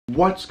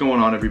What's going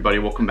on, everybody?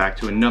 Welcome back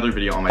to another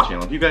video on my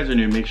channel. If you guys are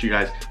new, make sure you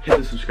guys hit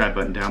the subscribe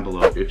button down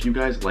below. If you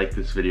guys like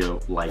this video,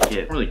 like it.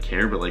 I don't really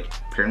care, but like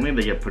apparently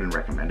they get put in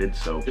recommended,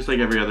 so just like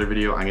every other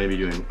video, I'm gonna be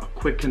doing a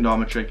quick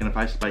kendama trick, and if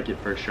I spike it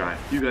first try,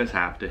 you guys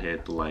have to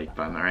hit the like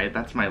button. All right,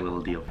 that's my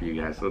little deal for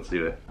you guys, so let's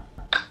do it.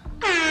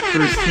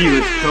 First key,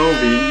 let's go,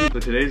 baby. So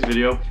today's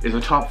video is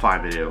a top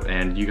 5 video,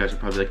 and you guys are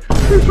probably like,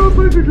 "Hey, top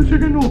 5 videos, you're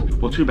getting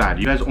old." Well, too bad.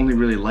 You guys only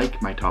really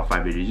like my top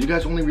 5 videos. You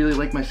guys only really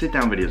like my sit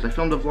down videos. I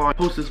filmed a vlog,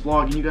 post this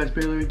vlog, and you guys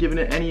barely are giving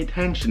it any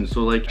attention.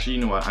 So like, actually,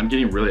 you know what? I'm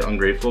getting really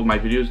ungrateful. My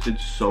videos did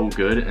so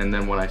good, and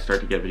then when I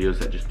start to get videos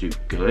that just do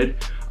good,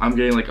 I'm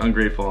getting like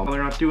ungrateful.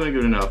 They're not doing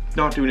good enough.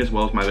 Not doing as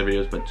well as my other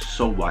videos, but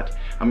so what?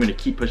 I'm gonna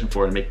keep pushing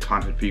forward and make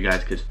content for you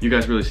guys because you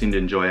guys really seem to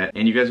enjoy it.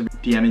 And you guys are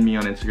DMing me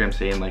on Instagram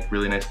saying like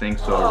really nice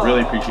things, so I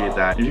really appreciate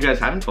that. If you guys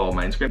haven't followed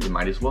my Instagram, you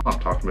might as well. I'm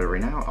talking about it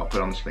right now. I'll put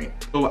it on the screen.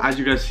 So as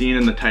you guys seen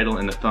in the title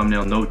and the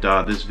thumbnail, no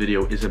duh, this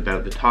video is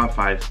about the top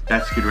 5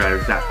 best scooter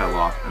riders that fell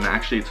off. And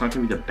actually, it's not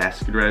gonna be the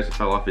best scooter riders that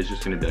fell off. It's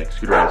just gonna be like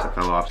scooter riders that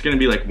fell off. It's gonna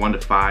be like 1 to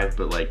 5,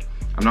 but like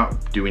I'm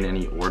not doing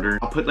any order.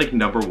 I'll put like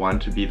number 1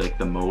 to be like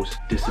the most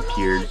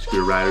disappeared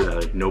scooter rider that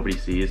like nobody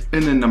sees,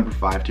 and then number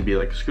 5 to be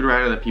like a scooter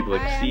rider that people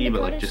like see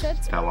but like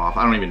just fell off.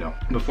 I don't even know.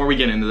 Before we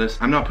get into this,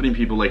 I'm not putting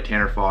people like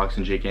Tanner Fox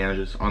and Jake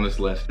Andrews on this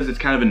list because it's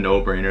kind of a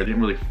no-brainer. They didn't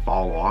really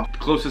fall off. The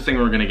closest thing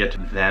we're gonna get to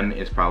them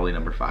is probably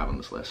number 5 on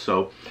this list.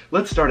 So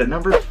let's start at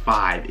number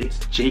 5.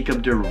 It's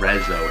Jacob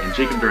DeRezzo. And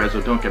Jacob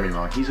DeRezzo, don't get me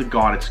wrong, he's a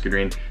god at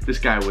scootering. This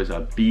guy was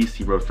a beast.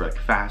 He rode for like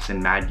Fast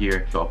and Mad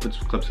Gear. So I'll put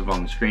some clips of him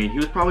on the screen. He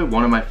was probably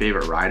one of my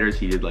favorite riders.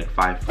 He did like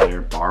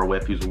 5-flare bar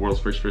whip. He was the world's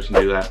first person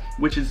to do that,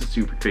 which is a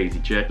super crazy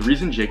trick. The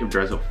reason Jacob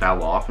DeRezzo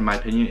fell off, in my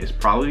opinion, is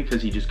probably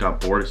because he just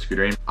got bored of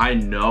scootering. I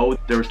know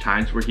there was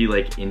times where he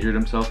like injured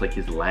himself, like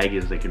his leg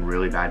is like in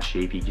really bad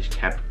shape. He just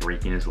kept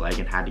breaking his leg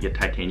and had to get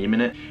titanium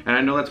in it. And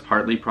I know that's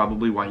partly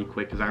probably why he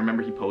quit, because I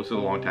remember he posted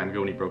a long time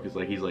ago when he broke his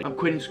leg. He's like, "I'm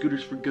quitting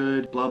scooters for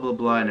good, blah blah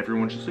blah," and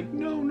everyone's just like,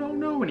 "No, no,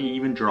 no," and he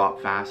even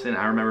dropped fast. And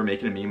I remember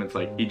making a meme. It's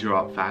like he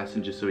dropped fast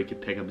and just so he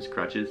could pick up his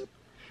crutches.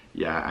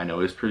 Yeah, I know,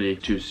 it was pretty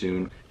too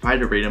soon. If I had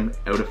to rate him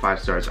out of 5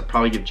 stars, I'd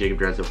probably give Jacob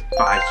DeRezzo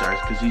 5 stars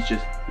because he's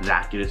just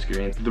that good at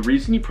scootering. The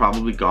reason he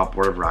probably got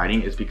bored of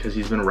riding is because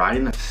he's been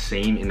riding that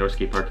same indoor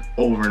skate park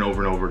over and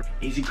over and over.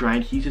 Easy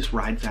grind, he just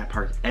rides that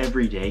park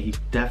every day. He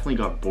definitely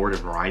got bored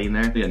of riding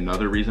there.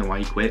 Another reason why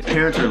he quit. His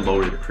parents are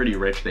loaded, pretty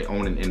rich. They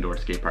own an indoor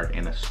skate park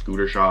and a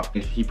scooter shop.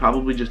 And he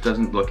probably just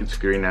doesn't look at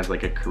scootering as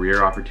like a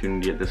career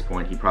opportunity at this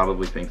point. He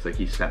probably thinks like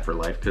he's set for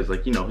life because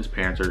like, you know, his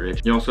parents are rich.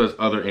 He also has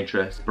other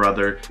interests.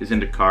 Brother is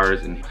into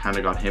cars and kind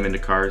of got him into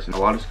cars. And a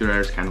lot of scooter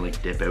riders kind of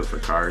like dip out for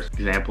cars.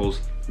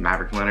 Examples: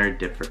 Maverick Leonard,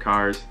 dip for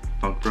cars.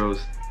 Funk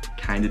Bros,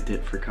 kind of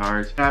dip for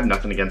cars. I have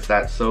nothing against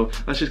that, so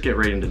let's just get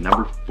right into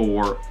number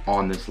 4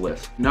 on this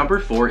list. Number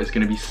 4 is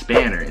gonna be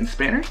Spanner, and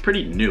Spanner's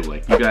pretty new.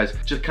 Like, you guys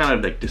just kind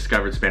of like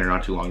discovered Spanner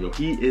not too long ago.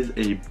 He is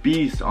a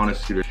beast on a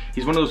scooter.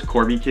 He's one of those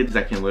Corby kids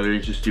that can literally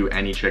just do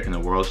any trick in the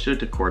world. Shout out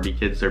to Corby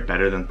kids, they're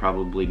better than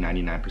probably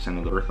 99%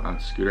 of the earth on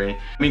scootering.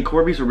 I mean,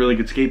 Corby's a really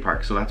good skate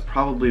park, so that's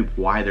probably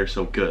why they're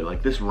so good.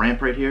 Like this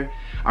ramp right here,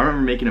 I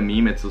remember making a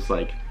meme. It's just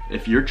like,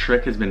 if your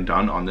trick has been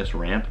done on this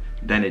ramp,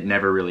 then it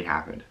never really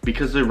happened.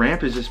 Because the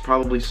ramp is just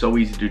probably so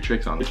easy to do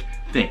tricks on.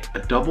 Think, a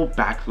double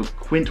backflip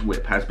quint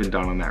whip has been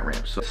done on that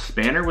ramp. So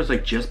Spanner was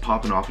like just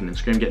popping off on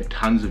Instagram, getting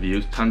tons of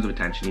views, tons of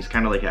attention. He's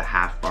kind of like a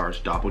half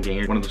bars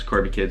doppelganger. One of those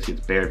Corby kids, he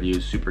gets bare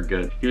views, super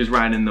good. He was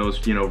riding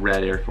those, you know,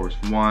 red Air Force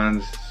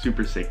Ones,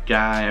 super sick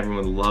guy,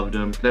 everyone loved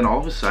him. Then all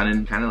of a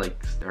sudden, kind of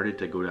like started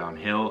to go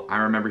downhill. I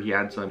remember he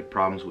had some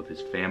problems with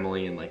his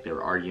family and like they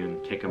were arguing,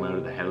 kick him out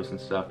of the house and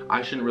stuff.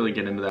 I shouldn't really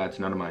get into that, it's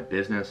none of my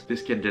business.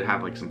 This kid did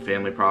have like some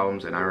family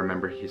problems, and I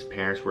remember his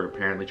parents were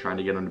apparently trying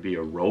to get him to be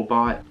a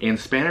robot. And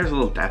Spanner's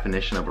little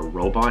definition of a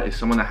robot is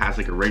someone that has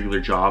like a regular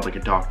job, like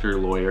a doctor,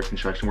 lawyer,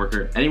 construction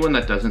worker. Anyone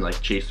that doesn't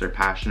like chase their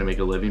passion to make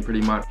a living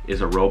pretty much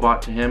is a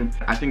robot to him.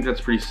 I think that's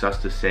pretty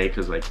sus to say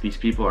because like these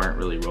people aren't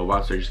really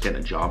robots. They're just getting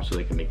a job so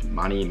they can make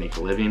money and make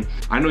a living.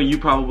 I know you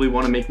probably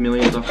want to make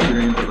millions off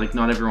scootering, but like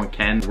not everyone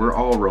can. We're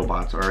all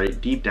robots, all right?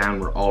 Deep down,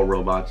 we're all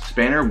robots.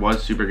 Spanner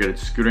was super good at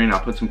scootering.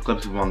 I'll put some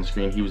clips of him on the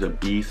screen. He was a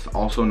beast.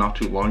 Also, not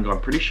too long ago, I'm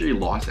pretty sure he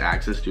lost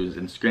access to his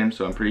Instagram,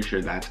 so I'm pretty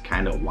sure that's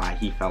kind of why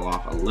he fell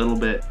off a little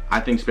bit.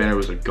 I think Spanner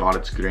was a god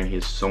at scootering. He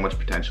has so much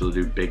potential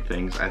to do big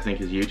things. I think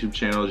his YouTube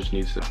channel just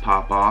needs to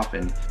pop off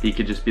and he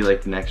could just be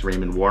like the next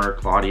Raymond Warner,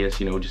 Claudius,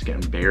 you know, just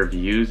getting bare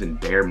views and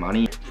bare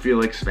money. I feel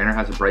like Spanner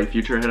has a bright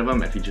future ahead of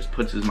him if he just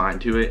puts his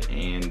mind to it.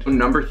 And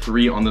number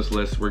 3 on this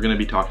list, we're going to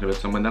be talking about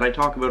someone that I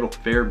talk about a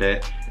fair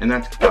bit, and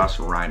that's Gus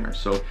Reimer.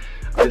 So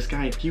this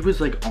guy, he was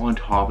like on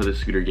top of the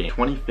scooter game.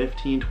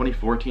 2015,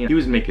 2014, he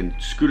was making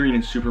scootering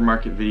in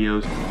supermarket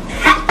videos.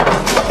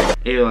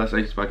 ALS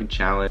Ice Bucket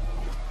Challenge.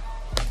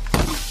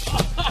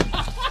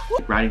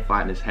 Riding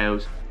flat in his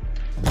house.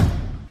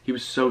 He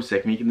was so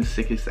sick, making the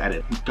sickest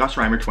edit. Gus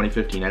Reimer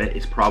 2015 edit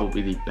is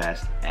probably the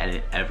best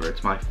edit ever.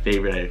 It's my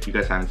favorite edit. If you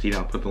guys haven't seen it,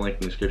 I'll put the link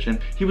in the description.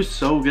 He was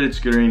so good at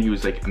scootering. He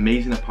was like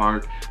amazing at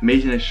park,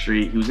 amazing at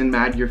street. He was in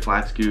Mad Gear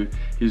flat scoot.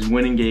 he was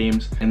winning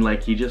games, and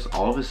like he just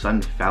all of a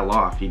sudden fell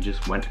off. He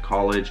just went to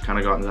college, kind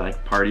of got into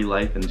like party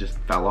life and just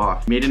fell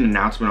off. He made an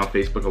announcement on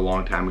Facebook a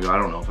long time ago. I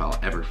don't know if I'll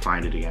ever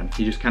find it again.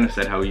 He just kind of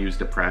said how he was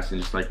depressed and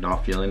just like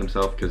not feeling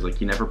himself because like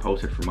he never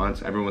posted for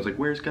months. Everyone was like,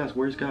 where's Gus,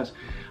 where's Gus?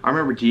 I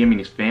remember DMing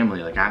his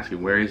family, like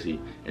asking where is he,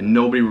 and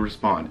nobody would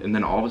respond. And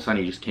then all of a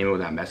sudden he just came in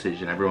with that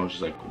message and everyone was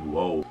just like,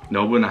 whoa.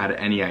 No one had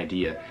any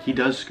idea. He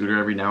does scooter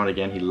every now and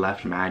again. He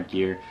left Mad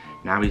Gear.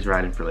 Now he's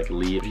riding for like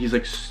Lead. He's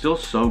like still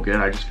so good.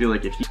 I just feel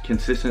like if he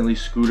consistently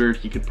scootered,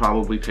 he could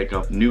probably pick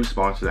up new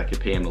sponsors that could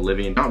pay him a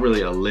living. Not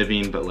really a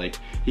living, but like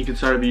he could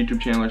start a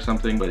YouTube channel or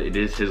something, but it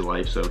is his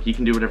life, so he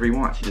can do whatever he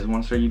wants. He doesn't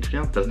want to start a YouTube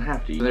channel, doesn't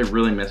have to. I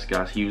really miss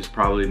Gus. He was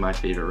probably my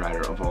favorite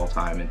rider of all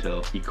time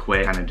until he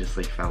quit, kind of just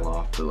like fell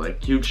off. But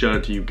like huge shout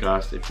out to you,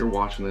 Gus. If you're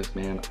watching this,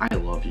 man, I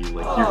love you.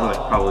 Like you're like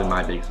probably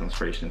my biggest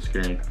inspiration in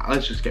scooting.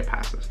 Let's just get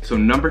past this. So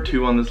number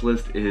 2 on this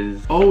list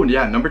is, oh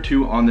yeah, number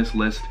 2 on this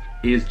list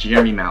is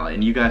Jeremy Mallet.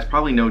 And you guys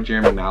probably know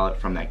Jeremy Mallet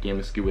from that Game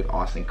of Scoot with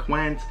Austin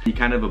Quentz. He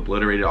kind of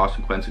obliterated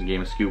Austin Quentz in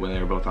Game of Scoot when they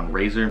were both on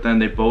Razor. Then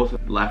they both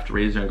left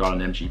Razor and got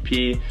an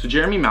MGP. So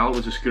Jeremy Mallet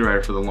was a scooter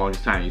rider for the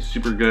longest time. He's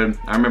super good.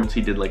 I remember he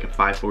did like a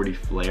 540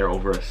 flare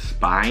over a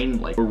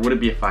spine, like, or would it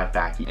be a 5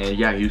 backy? And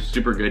yeah, he was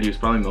super good. He was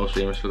probably most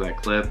famous for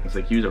that clip. It's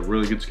like he was a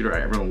really good scooter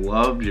rider. Everyone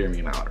loved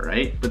Jeremy Mallet,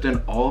 right? But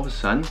then all of a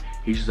sudden,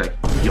 he's just like,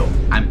 yo,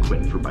 I'm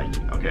quitting for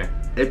biking, okay?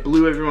 It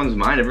blew everyone's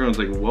mind. Everyone's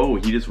like, whoa,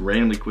 he just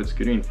randomly quit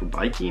scootering for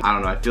biking. I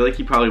don't know, I feel like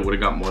he probably would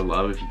have got more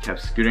love if he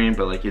kept scootering,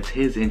 but like it's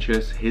his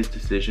interests, his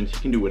decisions. He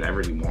can do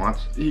whatever he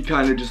wants. He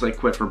kind of just like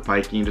quit for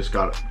biking, just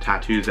got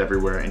tattoos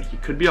everywhere, and he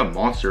could be a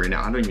Monster right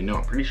now. I don't even know.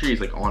 I'm pretty sure he's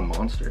like on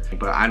Monster,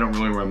 but I don't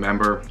really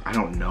remember. I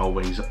don't know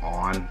what he's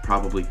on.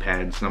 Probably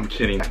Peds. No, I'm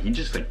kidding. He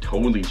just like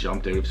totally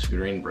jumped out of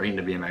scootering right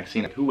into BMX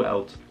scene. Like, who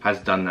else has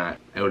done that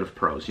out of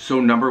pros? So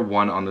number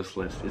 1 on this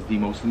list is the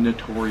most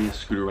notorious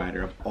scooter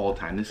rider of all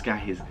time. This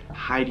guy is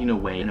hiding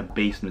away in a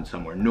basement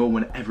somewhere. No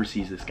one ever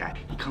sees this guy.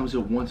 He comes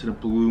out once in a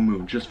blue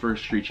moon just for a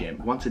street champ.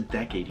 Once a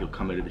decade he'll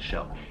come out of the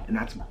shell, and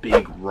that's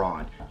Big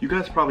Ron. You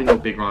guys probably know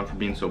Big Ron for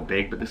being so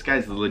big, but this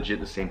guy's legit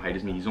the same height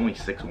as me. He's only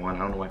 6'1". I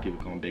don't know why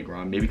people call him Big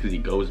Ron. Maybe because he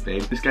goes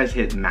big. This guy's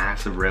hit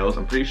massive rails.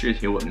 I'm pretty sure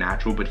he's heel whip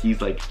natural, but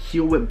he's like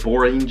heel whip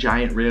boring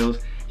giant rails,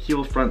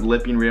 heel front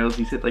lipping rails.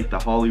 He's hit like the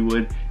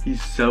Hollywood.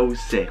 He's so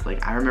sick.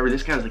 Like I remember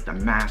this guy was like the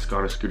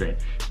mascot of scootering.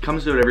 He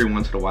comes out every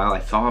once in a while. I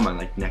saw him on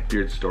like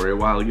Neckbeard's story a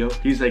while ago.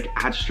 He's like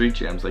at street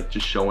jams, like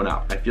just showing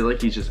up. I feel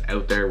like he's just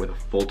out there with a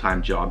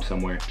full-time job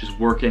somewhere, just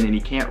working, and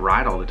he can't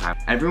ride all the time.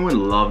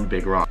 Everyone loved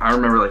Big Ron. I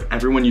remember like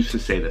everyone used to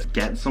say this,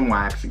 get some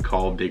wax and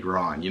call Big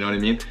Ron. You know what I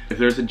mean? If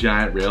there's a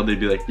giant rail, they'd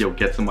be like, yo,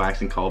 get some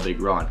wax and call Big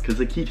Ron. Cause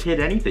like he'd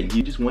hit anything.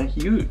 He just went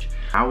huge.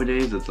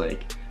 Nowadays it's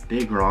like,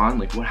 Big Ron,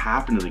 like what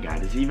happened to the guy?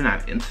 Does he even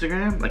have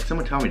Instagram? Like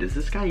someone tell me, does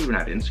this guy even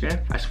have Instagram?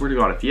 I swear to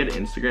God, if he had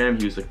Instagram,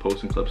 he was like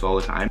posting clips all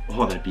the time.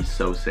 Oh, that'd be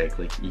so sick.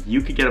 Like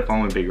you could get a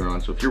following Big Ron.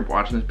 So if you're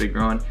watching this, Big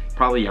Ron,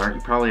 probably aren't.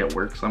 You're probably at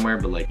work somewhere,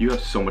 but like you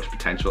have so much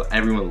potential.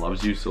 Everyone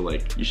loves you. So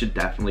like you should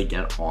definitely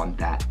get on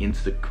that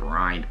Insta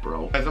grind,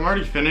 bro. Guys, I'm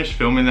already finished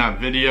filming that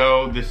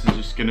video. This is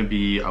just gonna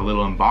be a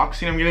little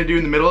unboxing I'm gonna do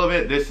in the middle of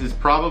it. This is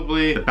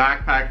probably the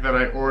backpack that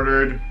I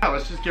ordered. Yeah,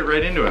 let's just get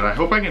right into it. I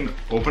hope I can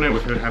open it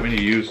without having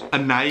to use a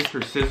knife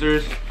or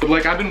scissors. But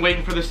like I've been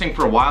waiting for this thing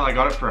for a while. I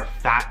got it for a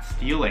fat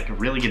steal, like a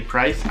really good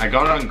price. I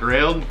got it on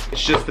Grailed.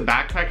 It's just the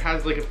backpack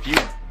has like a few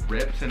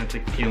rips and it's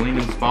like peeling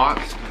in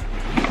spots.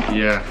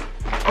 Yeah.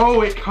 Oh,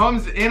 it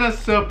comes in a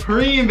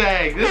Supreme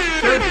bag. This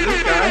is good for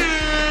this guy.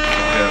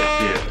 Okay, let's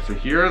see it. So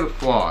here are the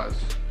flaws.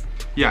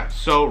 Yeah,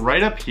 so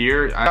right up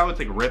here, I thought it's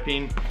like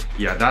ripping.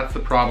 Yeah, that's the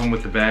problem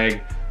with the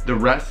bag. The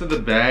rest of the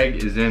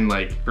bag is in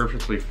like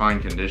perfectly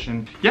fine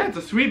condition. Yeah, it's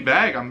a sweet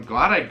bag. I'm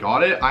glad I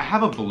got it. I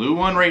have a blue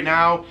one right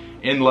now,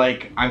 and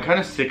like I'm kind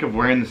of sick of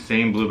wearing the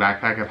same blue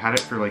backpack. I've had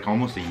it for like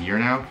almost a year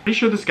now. Pretty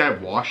sure this guy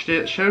washed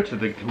it. Shout out to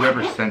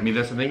whoever sent me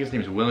this. I think his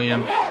name's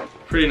William.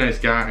 Pretty nice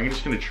guy. I'm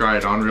just gonna try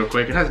it on real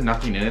quick. It has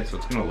nothing in it, so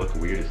it's gonna look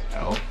weird as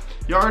hell.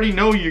 You already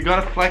know you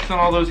gotta flex on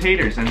all those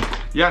haters. And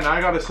yeah, now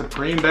I got a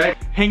Supreme bag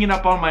hanging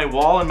up on my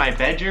wall in my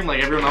bedroom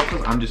like everyone else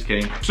does. I'm just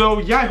kidding. So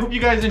yeah, I hope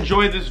you guys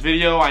enjoyed this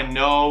video. I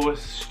know,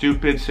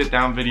 stupid sit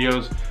down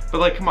videos,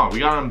 but like, come on, we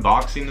got an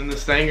unboxing in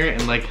this thing,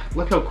 and like,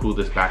 look how cool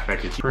this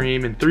backpack is.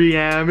 Supreme and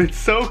 3M, it's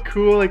so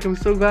cool. Like, I'm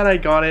so glad I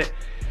got it.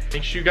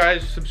 Make sure you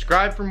guys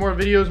subscribe for more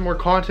videos, more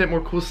content,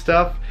 more cool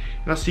stuff,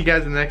 and I'll see you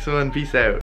guys in the next one. Peace out.